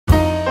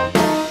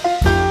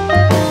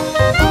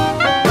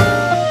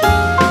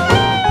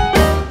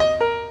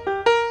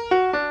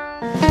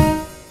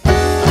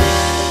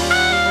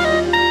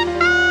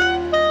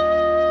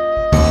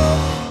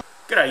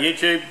G'day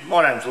YouTube,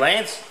 my name's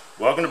Lance.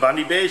 Welcome to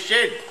Bundy Bears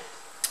Shed.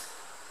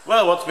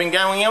 Well, what's been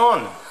going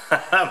on?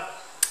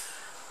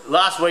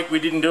 Last week we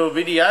didn't do a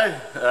video.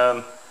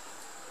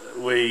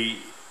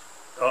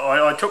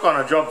 I took on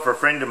a job for a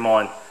friend of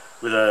mine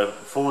with a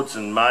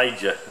Fordson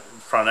Major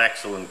front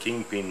axle and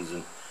kingpins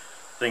and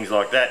things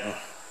like that,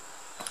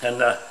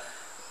 and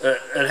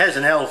it has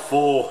an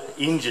L4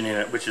 engine in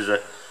it, which is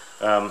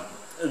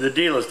the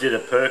dealers did a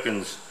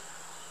Perkins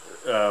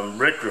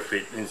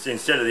retrofit.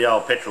 Instead of the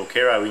old petrol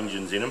Kero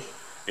engines in them,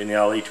 in the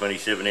old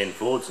E27N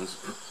Fordsons,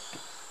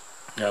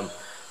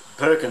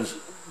 Perkins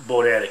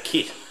bought out a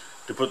kit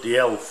to put the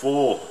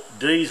L4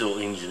 diesel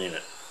engine in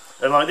it.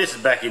 And like, this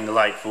is back in the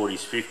late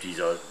 40s, 50s,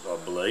 I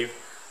believe.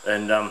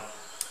 And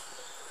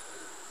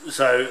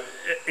so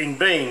in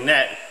being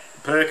that,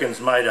 Perkins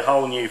made a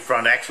whole new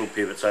front axle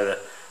pivot, so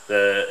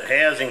the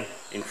housing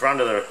in front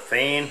of the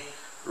fan,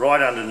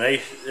 right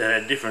underneath,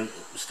 had different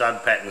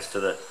stud patterns to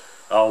the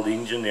old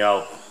engine, the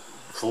old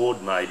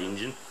Ford made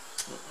engine.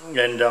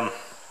 And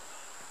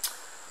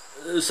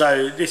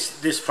so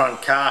this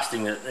front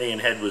casting that Ian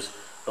had was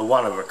a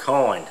one of a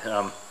kind,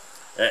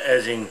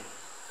 as in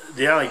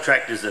the only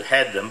tractors that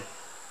had them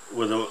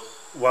were the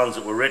ones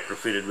that were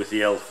retrofitted with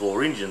the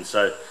L4 engine.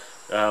 So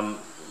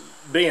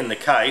being the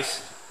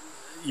case,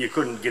 you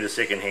couldn't get a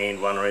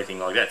second-hand one or anything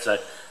like that. So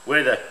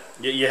where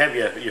you have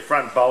your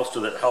front bolster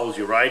that holds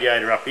your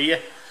radiator up here,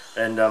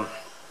 and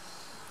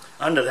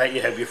under that you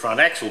have your front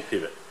axle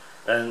pivot,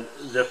 and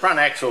the front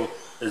axle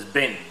is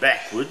bent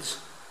backwards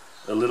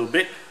a little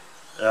bit,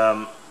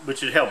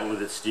 which would help it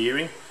with its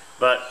steering.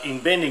 But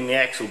in bending the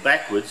axle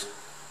backwards,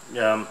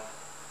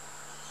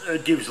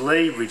 it gives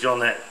leverage on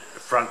that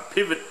front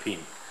pivot pin.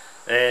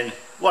 And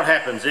what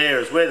happens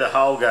there is where the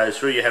hole goes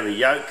through, you have a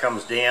yoke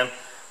comes down,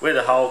 where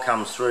the hole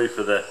comes through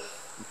for the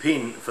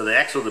pin for the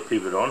axle to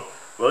pivot on,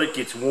 well, it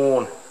gets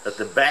worn at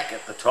the back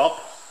at the top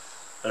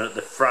and at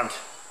the front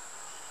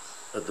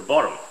at the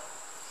bottom.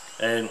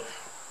 And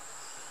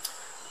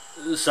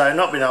so,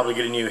 not being able to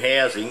get a new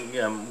housing,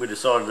 we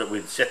decided that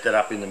we'd set that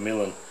up in the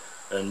mill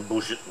and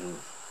bush it, and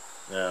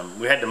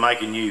we had to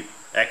make a new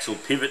axle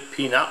pivot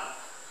pin up.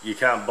 You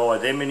can't buy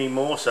them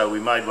anymore, so we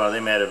made one of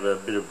them out of a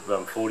bit of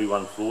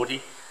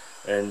 4140,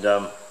 and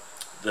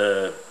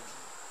the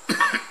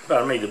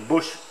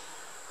bush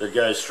that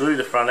goes through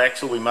the front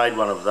axle, we made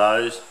one of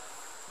those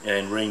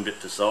and reamed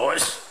it to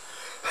size.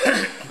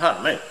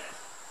 Pardon me.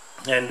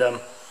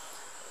 And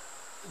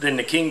then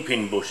the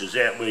kingpin bushes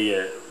out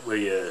where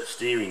your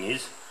steering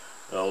is,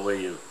 or where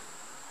your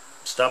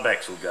stub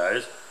axle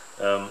goes,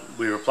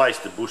 we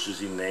replaced the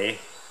bushes in there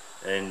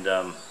and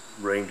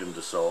reamed them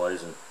to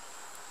size and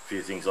a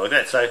few things like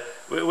that. So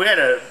we had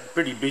a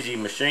pretty busy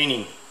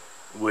machining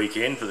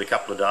weekend for the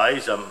couple of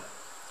days. I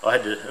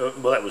had to,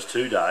 well, that was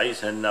 2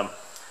 days, and I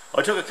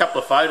took a couple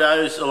of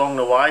photos along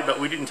the way, but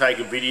we didn't take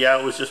a video.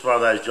 It was just one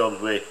of those jobs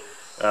where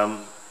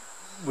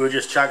we were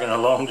just chugging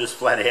along, just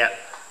flat out.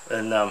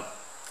 And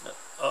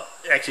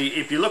actually,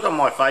 if you look on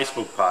my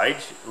Facebook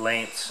page,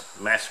 Lance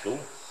Maskell,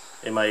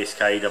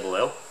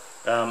 M-A-S-K-E-L-L,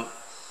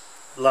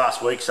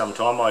 last week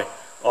sometime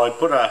I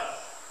put a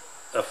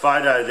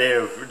photo there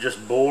of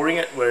just boring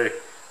it, where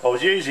I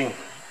was using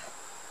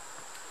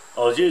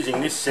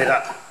this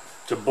setup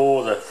to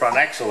bore the front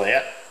axle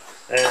out,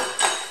 and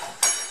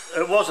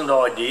it wasn't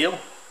ideal.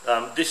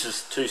 This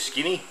is too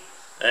skinny,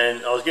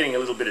 and I was getting a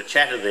little bit of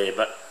chatter there,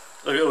 but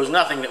look, it was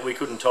nothing that we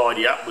couldn't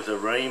tidy up with a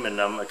ream and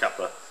a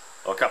couple of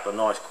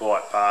nice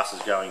quiet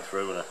passes going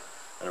through and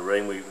a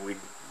ream. We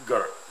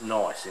got it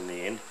nice in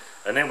the end,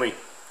 and then we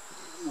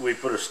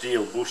put a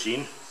steel bush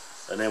in,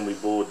 and then we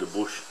bored the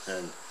bush,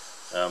 and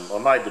I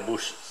made the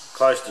bush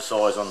close to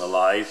size on the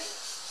lathe,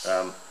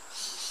 and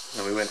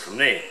we went from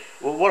there.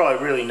 Well, what I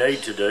really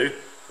need to do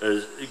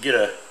is get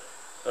a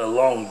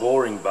long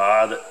boring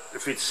bar that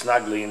fits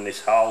snugly in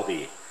this hole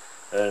here,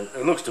 and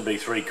it looks to be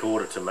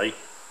 3/4 to me,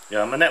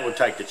 and that would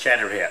take the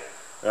chatter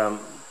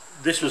out.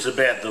 This was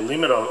about the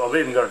limit. I've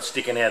even got it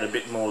sticking out a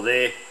bit more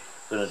there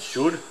than it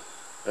should,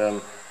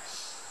 because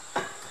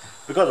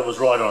it was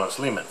right on its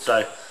limit.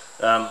 So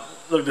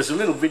look, there's a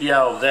little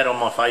video of that on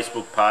my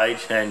Facebook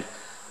page, and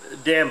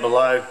down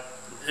below,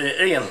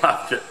 Ian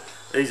loved it.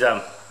 He's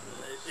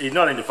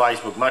not into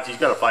Facebook much. He's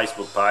got a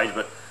Facebook page,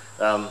 but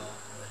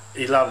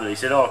he loved it. He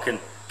said, "Oh, I can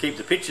keep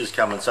the pictures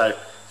coming." So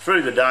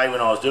through the day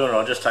when I was doing it,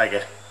 I'd just take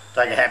a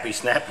happy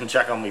snap and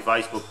chuck on my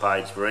Facebook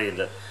page for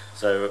Ian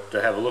to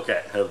have a look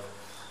at, of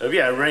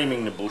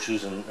reaming the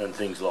bushes and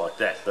things like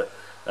that. But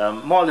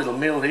my little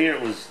mill here,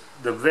 it was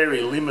the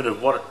very limit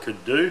of what it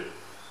could do.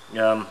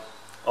 I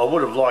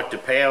would have liked a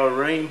power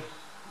ream,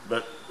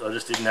 but I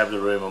just didn't have the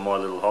room on my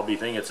little hobby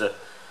thing. It's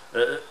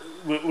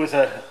with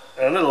a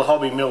little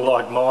hobby mill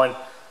like mine,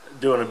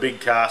 doing a big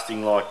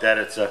casting like that,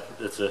 it's a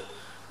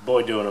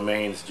boy doing a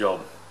man's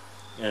job.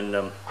 And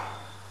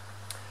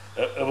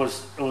it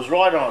was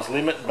right on its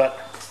limit, but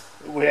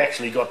we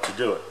actually got to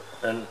do it.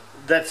 And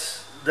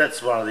that's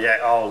one of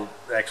the old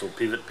axle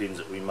pivot pins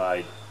that we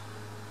made,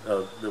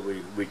 that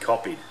we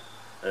copied.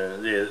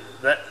 Yeah,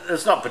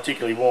 it's not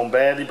particularly worn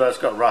badly, but it's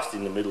got rust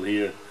in the middle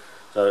here,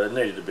 so it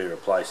needed to be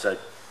replaced. So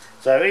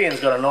So Ian's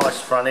got a nice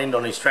front end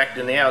on his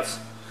tractor now. It's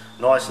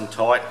nice and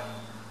tight,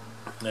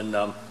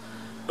 and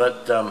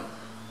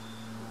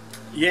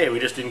yeah, we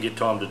just didn't get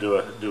time to do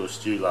a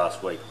stew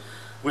last week.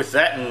 With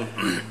that, and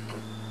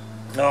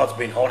oh, it's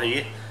been hot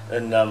here,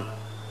 and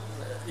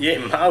yeah,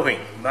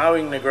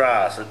 mowing the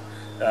grass.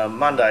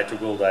 Monday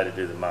took all day to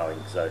do the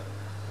mowing, so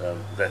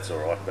that's all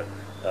right. But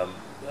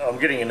I'm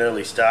getting an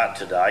early start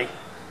today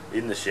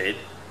in the shed.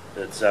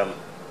 It's I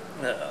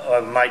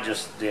have a mate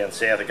just down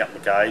south a couple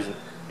of k's, and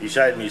he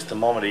showed me his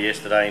thermometer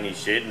yesterday in his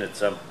shed, and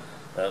it's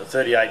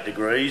 38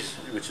 degrees,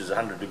 which is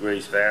 100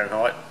 degrees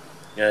Fahrenheit,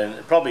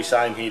 and probably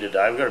same here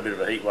today. We've got a bit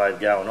of a heat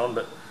wave going on,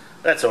 but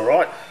that's all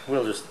right.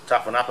 We'll just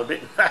toughen up a bit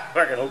and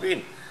fucking hook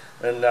in.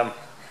 And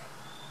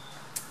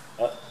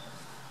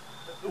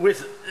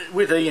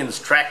with Ian's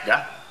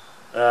tractor,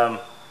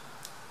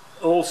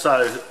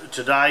 also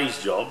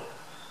today's job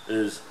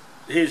is,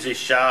 here's this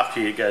shaft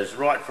here, it goes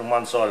right from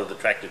one side of the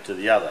tractor to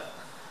the other.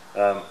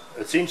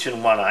 It's 1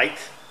 1/8,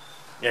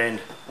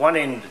 and one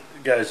end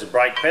goes the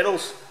brake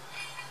pedals,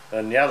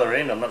 and the other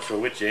end, I'm not sure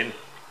which end,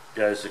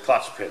 goes the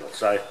clutch pedal.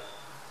 So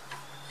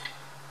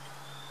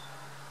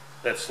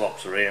that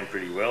slops around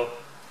pretty well,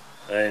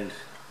 and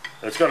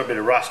it's got a bit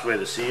of rust where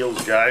the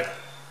seals go.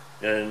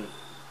 And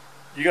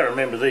you got to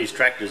remember, these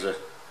tractors are,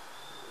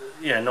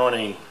 you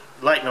know,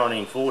 late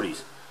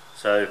 1940s.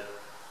 So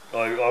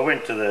I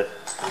went to the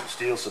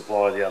steel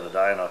supply the other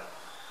day, and I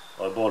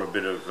bought a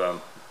bit of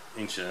 1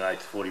 1/8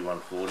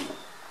 4140,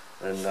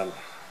 and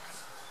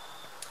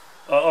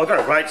I've got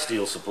a great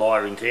steel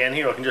supplier in town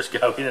here. I can just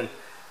go in, and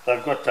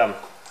they've got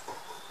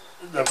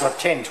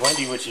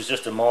 1020, which is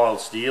just a mild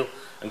steel,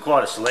 and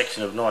quite a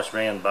selection of nice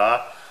round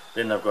bar.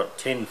 Then they've got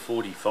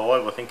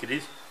 1045, I think it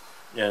is,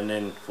 and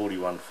then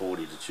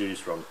 4140 to choose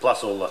from,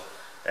 plus all the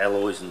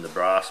alloys and the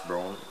brass,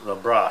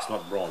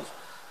 not bronze,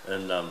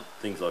 and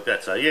things like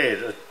that. So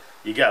yeah,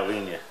 you go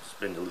in, you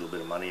spend a little bit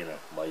of money, and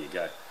away you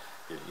go.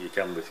 You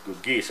come with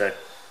good gear.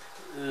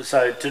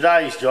 So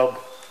today's job,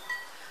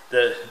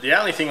 the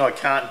only thing I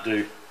can't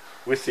do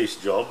with this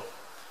job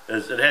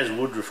is it has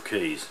Woodruff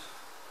keys.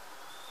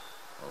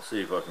 I'll see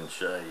if I can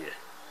show you.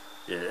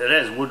 Yeah, it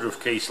has Woodruff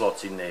key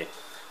slots in there.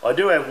 I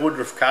do have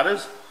Woodruff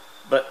cutters,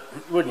 but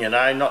wouldn't you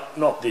know,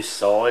 not this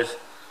size.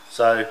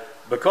 So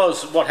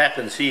because what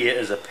happens here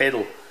is a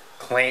pedal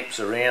clamps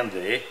around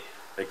there,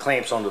 it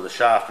clamps onto the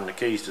shaft and the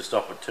keys to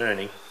stop it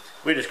turning.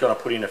 We're just going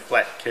to put in a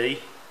flat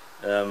key.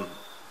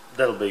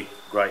 That'll be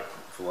great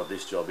for what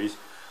this job is.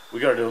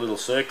 We've got to do a little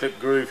circlip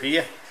groove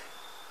here,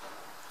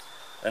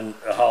 and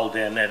a hole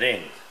down that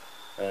end,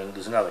 and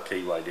there's another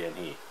keyway down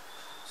here.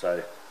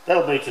 So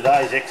that'll be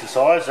today's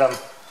exercise.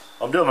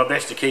 I'm doing my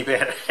best to keep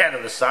out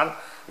of the sun.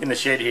 In the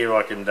shed here,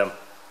 I can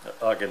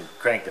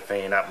crank the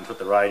fan up and put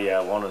the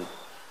radio on and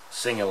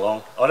sing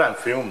along. I don't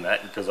film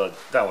that because I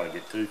don't want to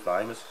get too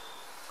famous.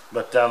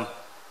 But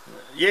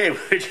yeah,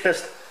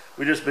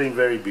 we're just being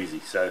very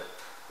busy. So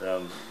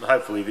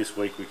hopefully this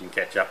week we can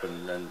catch up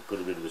and put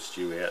a bit of a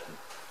stew out and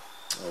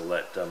all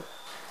that.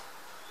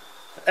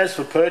 As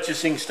for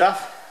purchasing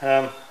stuff,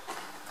 I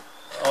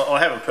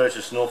haven't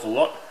purchased an awful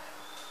lot.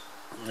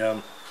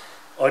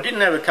 I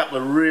didn't have a couple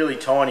of really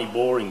tiny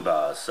boring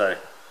bars, so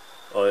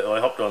I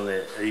hopped on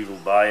the Evil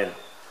Bay and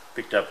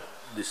picked up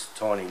this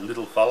tiny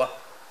little fella.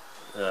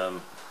 Yeah,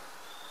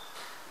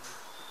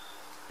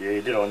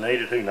 did I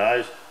need it? Who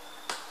knows?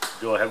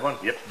 Do I have one?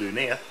 Yep, do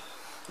now.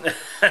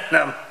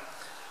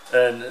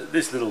 and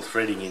this little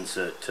threading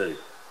insert too.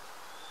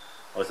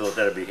 I thought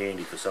that'd be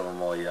handy for some of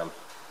my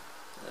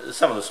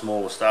some of the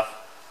smaller stuff.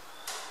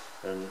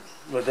 And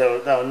well, they were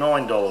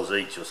 $9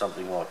 each or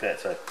something like that,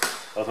 so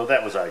I thought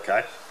that was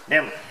okay.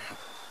 Now,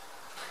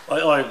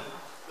 I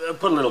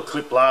put a little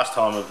clip last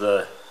time of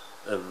the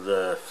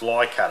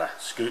fly cutter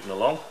scooting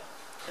along,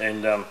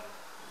 and I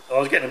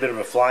was getting a bit of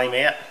a flame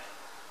out,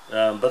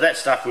 but that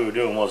stuff we were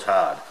doing was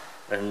hard.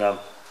 And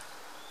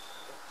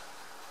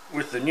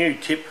with the new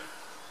tip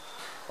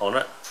on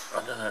it,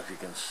 I don't know if you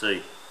can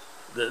see,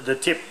 the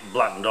tip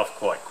blunted off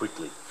quite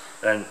quickly,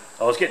 and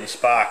I was getting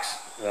sparks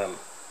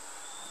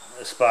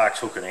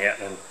hooking out,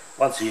 and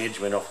once the edge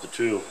went off the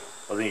tool,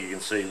 I think you can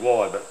see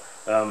why. But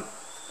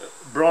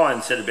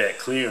Brian said about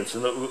clearance,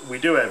 and look, we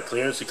do have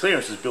clearance. The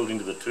clearance is built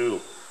into the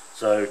tool,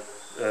 so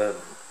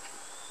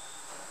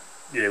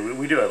yeah,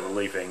 we do have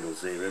relief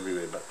angles there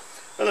everywhere.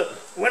 But look,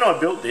 when I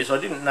built this, I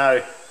didn't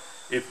know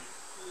if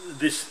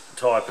this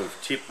type of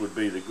tip would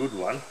be the good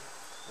one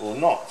or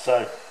not.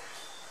 So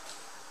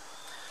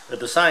at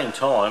the same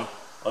time,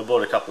 I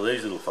bought a couple of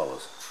these little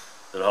fellas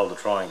that hold the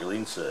triangle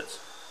inserts,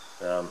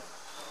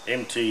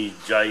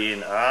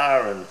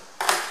 MTJNR and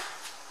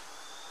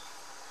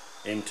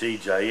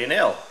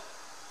MTJNL,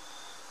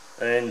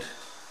 and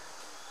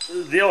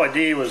the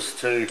idea was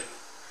to,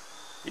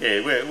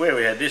 yeah, where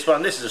we had this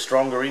one, this is a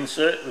stronger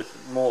insert with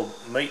more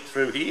meat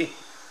through here,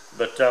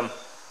 but I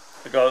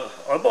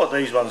bought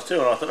these ones too,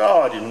 and I thought,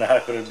 oh, I didn't know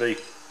if it would be,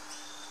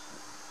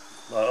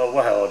 well,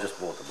 I just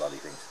bought the bloody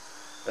things,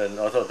 and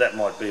I thought that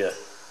might be a,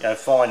 you know,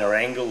 finer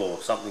angle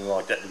or something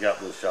like that to go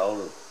up with the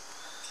shoulder.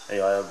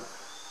 Anyway,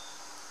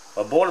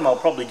 I bought them. I'll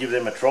probably give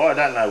them a try. I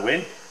don't know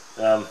when.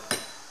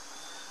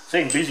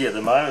 Seem busy at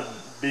the moment,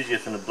 busier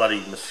than a bloody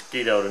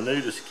mosquito at a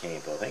nudist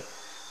camp, I think.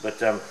 But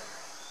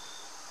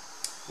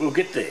we'll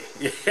get there.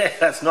 Yeah,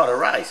 that's not a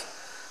race.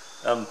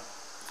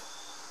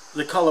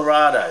 The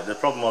Colorado, the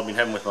problem I've been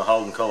having with my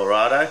Holden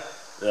Colorado,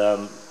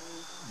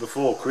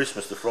 before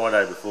Christmas, the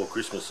Friday before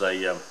Christmas,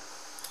 they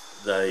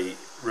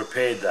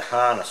repaired the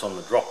harness on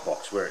the drop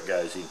box where it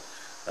goes in.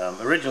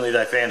 Originally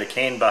they found a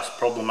CAN bus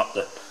problem up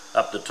the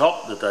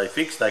top that they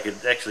fixed. They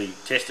could actually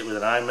test it with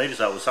an ohm meter,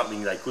 so it was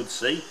something they could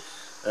see.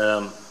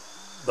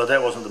 But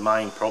that wasn't the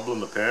main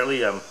problem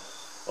apparently. I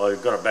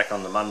got it back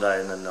on the Monday,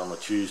 and then on the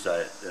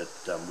Tuesday it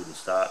wouldn't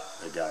start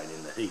again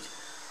in the heat,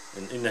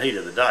 in the heat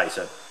of the day.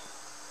 So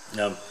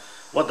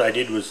what they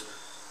did was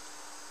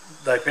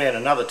they found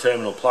another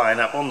terminal playing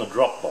up on the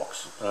drop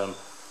box, and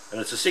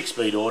it's a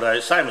 6-speed auto,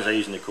 same as they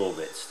use in the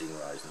Corvettes,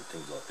 Stingrays and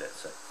things like that.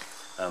 So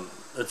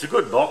it's a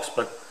good box,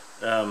 but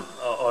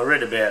I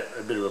read about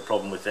a bit of a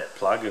problem with that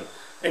plug, and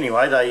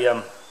anyway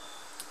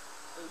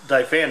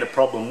they found a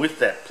problem with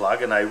that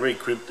plug, and they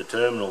re-crimped the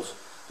terminals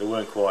that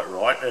weren't quite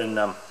right. And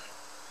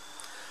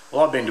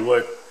well, I've been to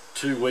work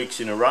 2 weeks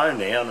in a row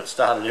now, and it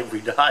started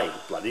every day.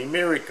 Bloody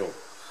miracle.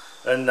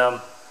 And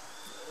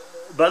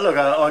but look,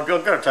 I've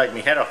got to take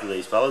my hat off to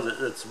these fellas.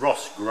 It's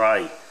Ross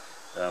Gray,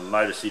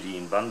 Motor City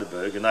in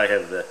Bundaberg, and they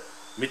have the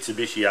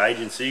Mitsubishi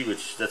agency,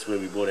 which that's where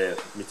we bought our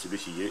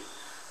Mitsubishi ute.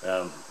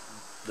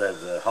 They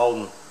have the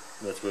Holden,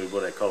 that's where we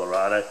bought our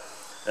Colorado,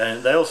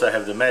 and they also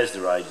have the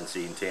Mazda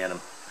agency in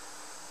town.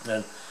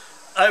 And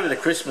over the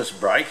Christmas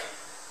break,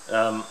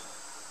 I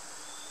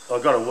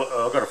got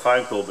a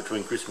phone call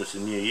between Christmas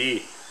and New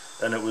Year,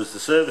 and it was the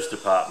service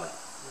department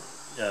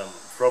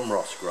from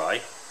Ross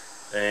Gray,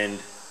 and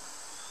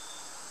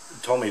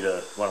Tommy,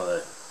 one of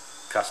the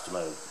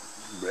customer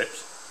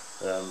reps,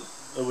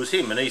 it was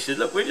him, and he said,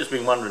 "Look, we've just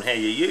been wondering how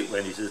your ute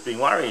went." He said, "It's been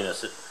worrying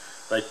us.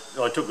 I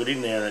took it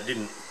in there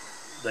and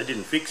they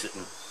didn't fix it,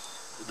 and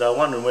they were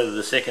wondering whether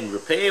the second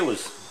repair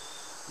was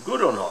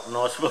good or not." And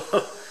I said,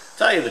 "Well,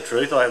 tell you the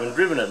truth, I haven't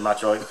driven it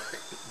much.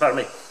 Pardon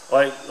me.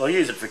 I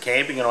use it for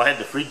camping, and I had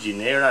the fridge in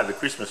there, and over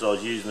Christmas I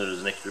was using it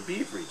as an extra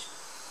beer fridge.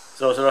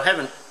 So I said, I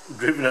haven't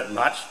driven it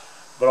much,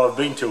 but I've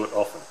been to it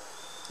often."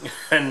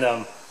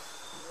 And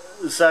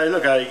so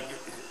look, I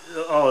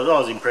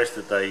was impressed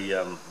that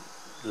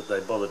they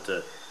bothered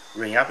to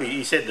ring up.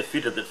 He said the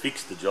fitter that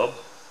fixed the job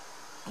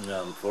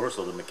for us,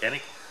 or the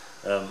mechanic,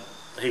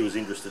 he was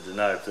interested to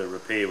know if the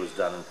repair was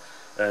done,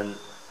 and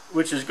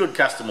which is good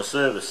customer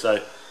service.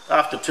 So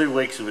after 2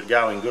 weeks of it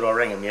going good, I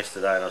rang him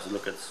yesterday and I said,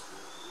 "Look,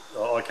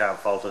 I can't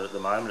fault it at the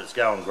moment. It's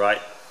going great.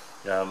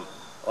 I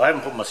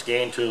haven't put my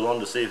scan tool on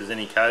to see if there's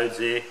any codes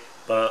there,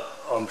 but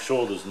I'm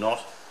sure there's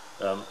not.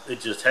 It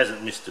just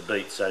hasn't missed a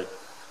beat." So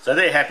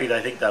they're happy.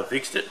 They think they've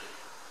fixed it.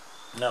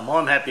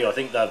 I'm happy. I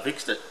think they've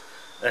fixed it.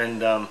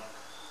 And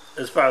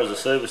as far as the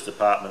service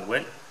department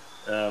went,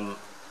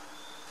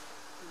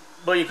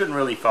 well, you couldn't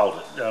really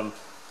fault it.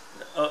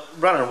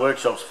 Running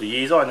workshops for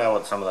years, I know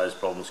what some of those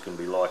problems can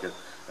be like.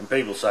 And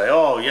people say,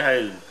 "Oh,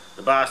 yeah,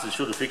 the bastard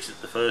should have fixed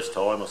it the first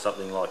time," or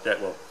something like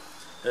that. Well,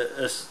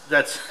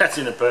 that's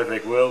in a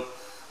perfect world.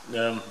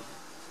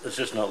 It's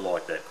just not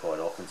like that quite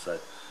often.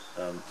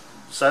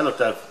 So look,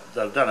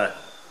 they've done a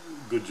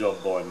good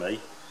job by me.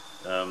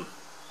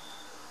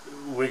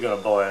 We're going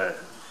to buy a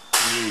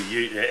new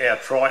ute. Our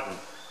Triton,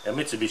 our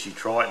Mitsubishi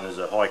Triton, is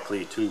a high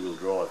clear 2-wheel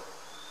drive,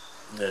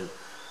 and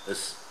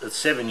it's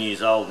 7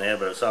 years old now,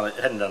 but it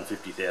hadn't done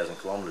 50,000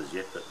 kilometres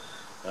yet. But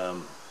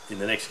in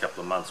the next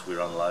couple of months we're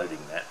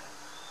unloading that,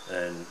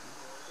 and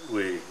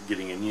we're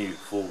getting a new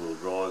 4-wheel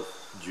drive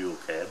dual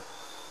cab,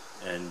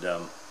 and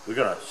we're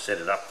going to set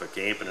it up for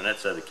camping and that,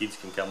 so the kids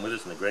can come with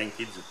us and the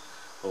grandkids and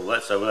all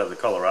that. So we'll have the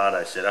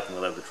Colorado set up, and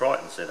we'll have the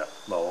Triton set up,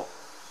 well,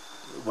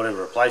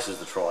 whatever replaces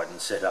the Triton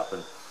set up.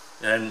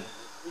 And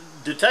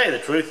to tell you the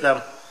truth,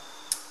 I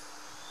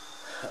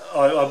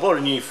bought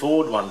a new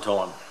Ford one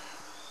time,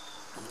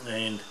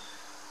 and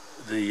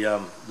the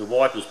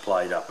wipers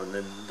played up, and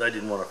then they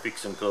didn't want to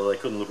fix them because they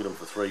couldn't look at them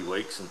for 3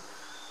 weeks,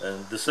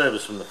 and the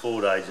service from the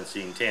Ford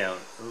agency in town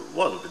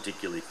wasn't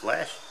particularly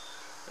flash.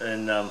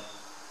 And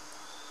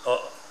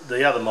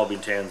the other mob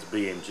in town's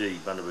BMG,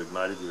 Bundaberg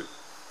Motor Group,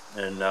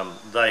 and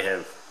they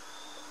have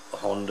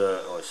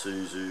Honda,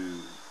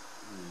 Isuzu,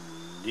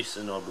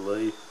 Nissan, I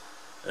believe.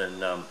 And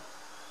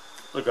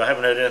look, I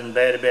haven't heard anything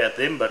bad about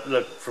them, but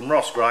look, from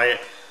Ross Gray,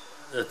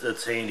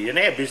 it's handy, and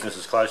our business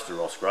is close to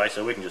Ross Gray,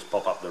 so we can just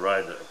pop up the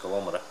road a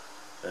kilometre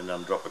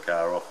and drop a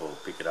car off or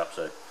pick it up.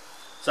 So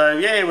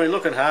yeah, we're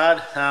looking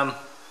hard.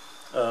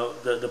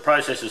 The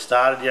process has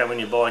started. When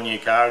you buy a new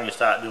car and you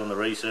start doing the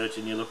research,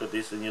 and you look at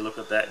this and you look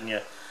at that, and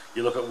you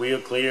look at wheel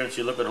clearance,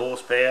 you look at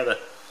horsepower.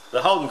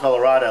 The Holden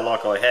Colorado,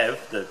 like I have,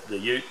 the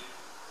ute,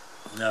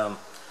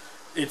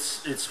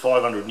 it's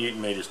 500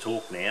 Newton meters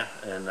torque now,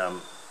 and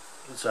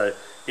so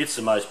it's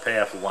the most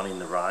powerful one in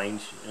the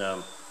range.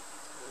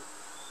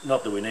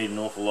 Not that we need an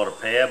awful lot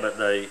of power, but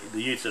the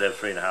utes that have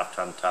 3.5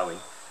 tonne towing,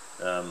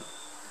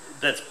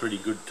 that's pretty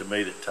good to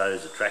me, that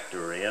tows a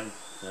tractor around.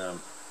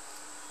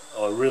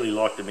 I really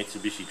like the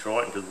Mitsubishi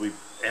Triton because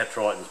our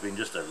Triton's been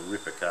just a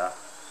ripper car.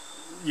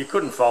 You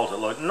couldn't fault it,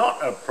 like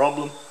not a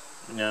problem.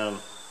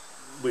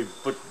 We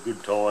put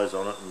good tyres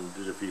on it and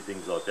did a few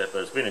things like that,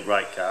 but it's been a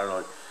great car,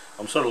 and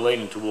I'm sort of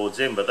leaning towards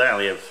them, but they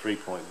only have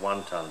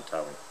 3.1 tonne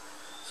towing.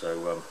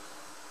 So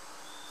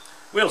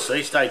we'll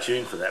see, stay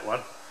tuned for that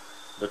one.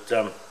 But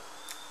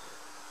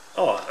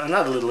oh,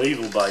 another little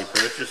Evil Bay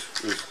purchase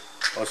was,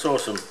 I saw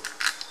some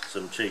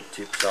cheap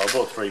tips, so I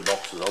bought 3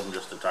 boxes of them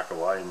just to tuck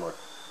away in my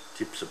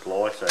tip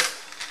supply, so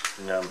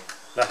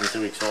nothing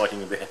too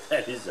exciting about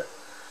that, is it?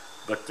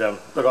 But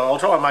look, I'll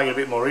try and make it a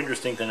bit more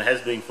interesting than it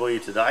has been for you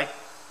today.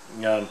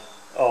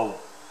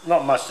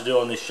 Not much to do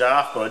on this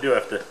shaft, but I do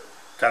have to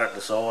cut it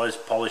to size,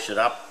 polish it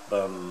up,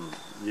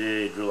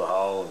 yeah, drill a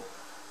hole, and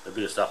a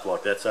bit of stuff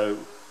like that. So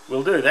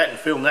we'll do that and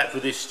film that for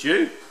this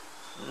stew.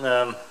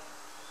 And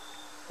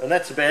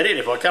that's about it.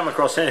 If I come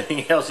across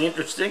anything else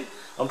interesting,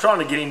 I'm trying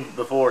to get in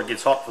before it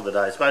gets hot for the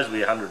day. It's supposed to be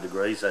 100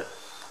 degrees, so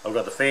I've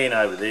got the fan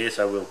over there,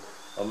 so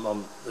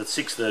I'm at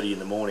 6:30 in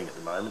the morning at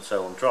the moment,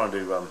 so I'm trying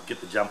to get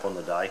the jump on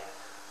the day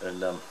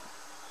and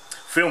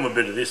film a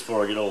bit of this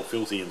before I get all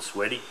filthy and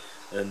sweaty.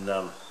 And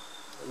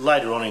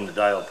later on in the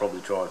day I'll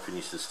probably try and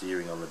finish the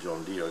steering on the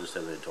John Deere. I just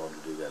haven't had time to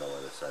do that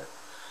either. So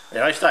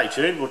anyway, stay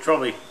tuned. We'll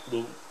try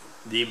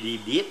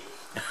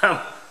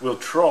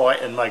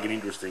and make it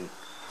interesting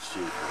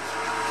stew.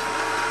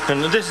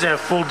 And this is our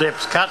full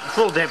depth cut,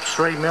 full depth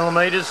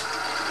 3mm,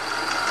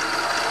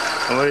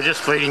 and we're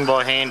just feeding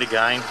by hand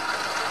again.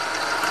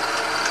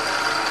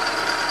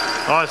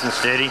 Nice and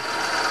steady.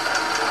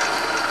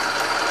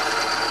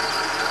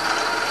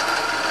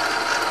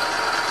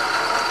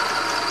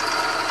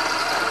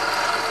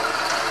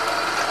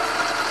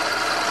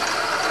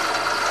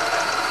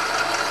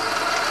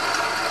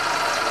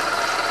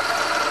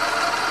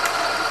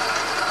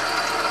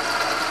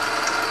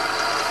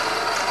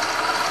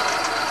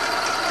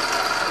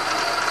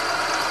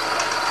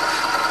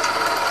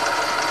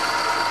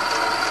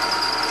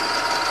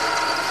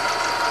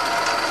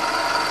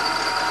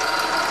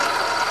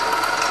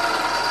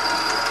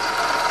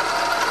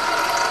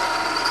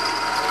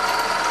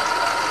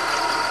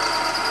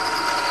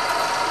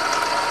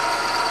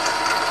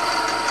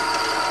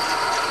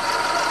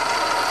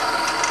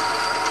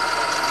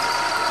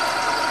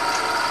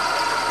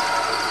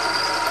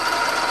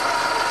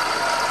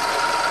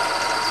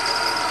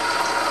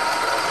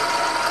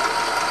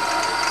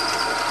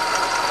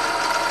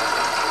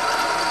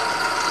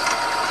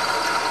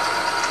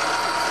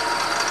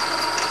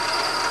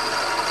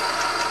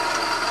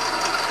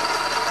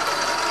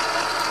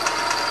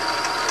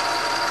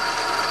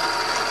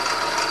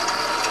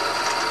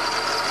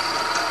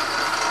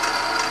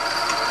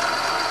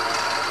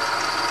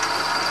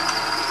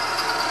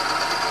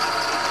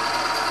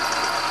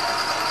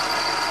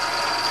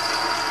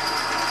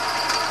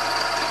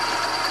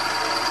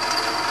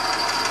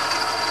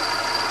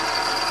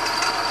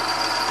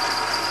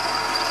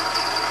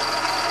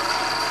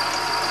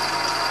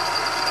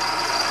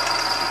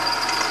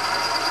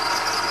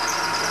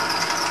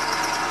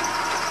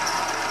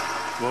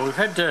 Well, we've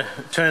had to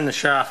turn the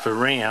shaft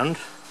around,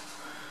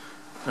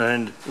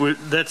 and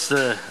that's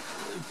the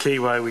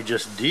keyway we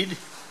just did,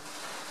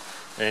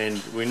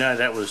 and we know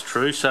that was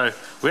true, so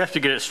we have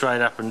to get it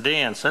straight up and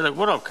down. So that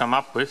what I've come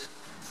up with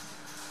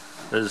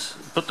is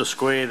put the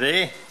square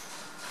there,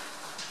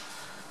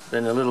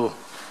 then a little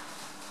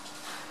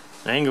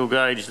angle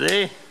gauge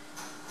there,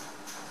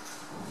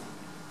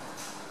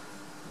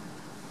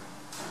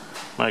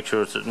 make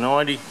sure it's at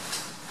 90,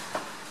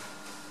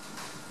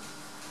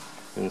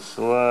 and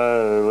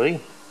slowly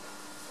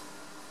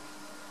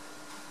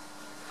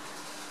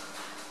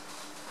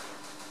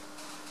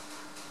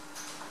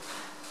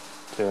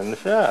turn the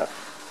shaft.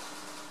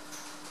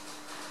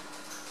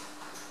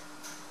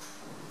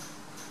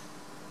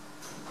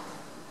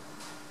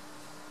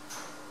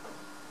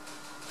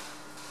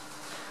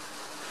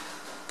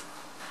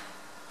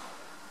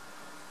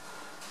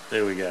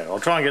 There we go. I'll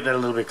try and get that a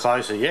little bit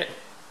closer yet.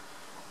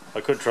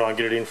 I could try and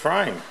get it in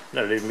frame.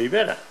 That'd even be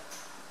better.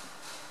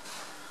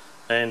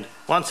 And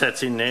once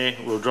that's in there,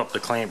 we'll drop the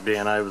clamp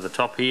down over the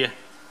top here,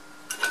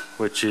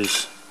 which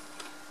is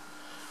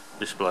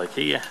this bloke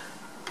here.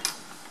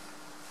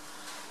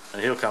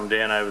 And he'll come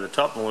down over the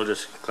top and we'll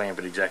just clamp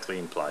it exactly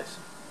in place.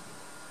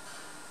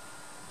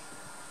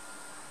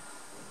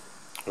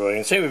 Right, you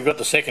can see we've got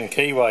the second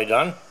keyway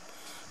done.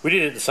 We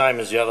did it the same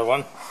as the other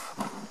one.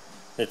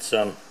 It's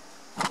yeah,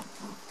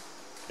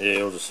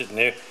 it'll just sitting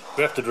there.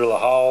 We have to drill a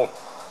hole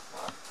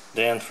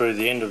down through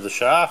the end of the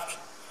shaft.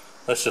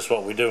 That's just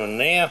what we're doing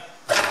now.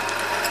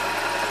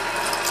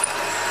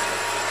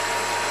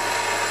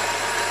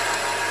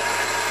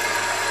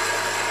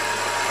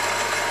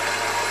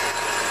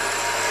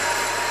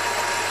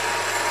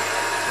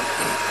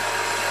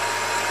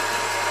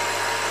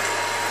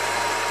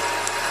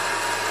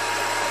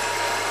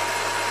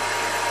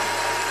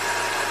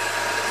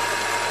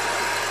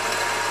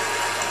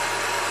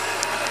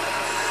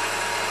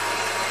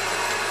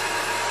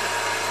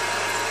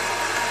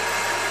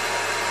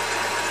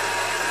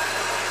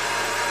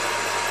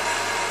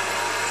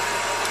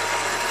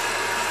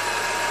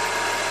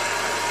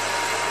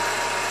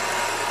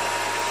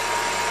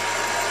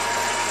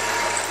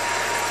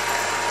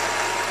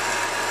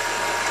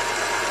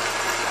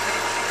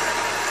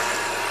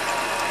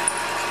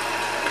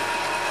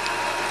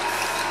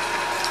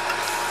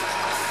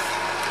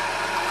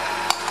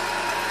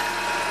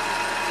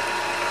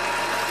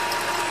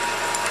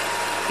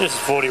 This is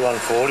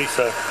 4140,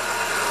 so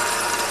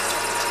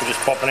we're just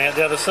popping out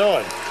the other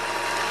side.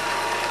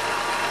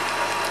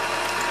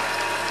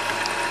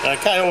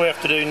 Okay, all we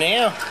have to do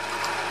now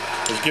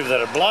is give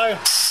that a blow.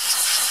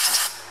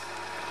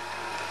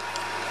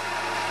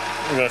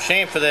 We're going to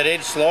chamfer that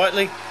edge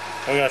slightly.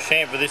 We're going to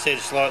chamfer this edge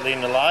slightly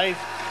in the lathe,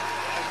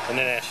 and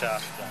then our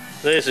shaft's done.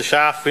 There's the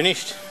shaft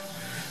finished.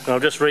 And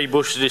I've just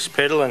rebushed this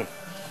pedal and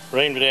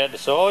reamed it out to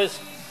size.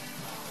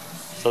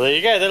 So there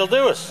you go, that'll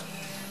do us.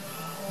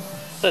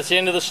 That's the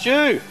end of the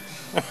stew.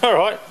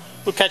 Alright,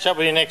 we'll catch up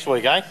with you next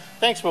week, eh?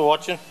 Thanks for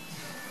watching.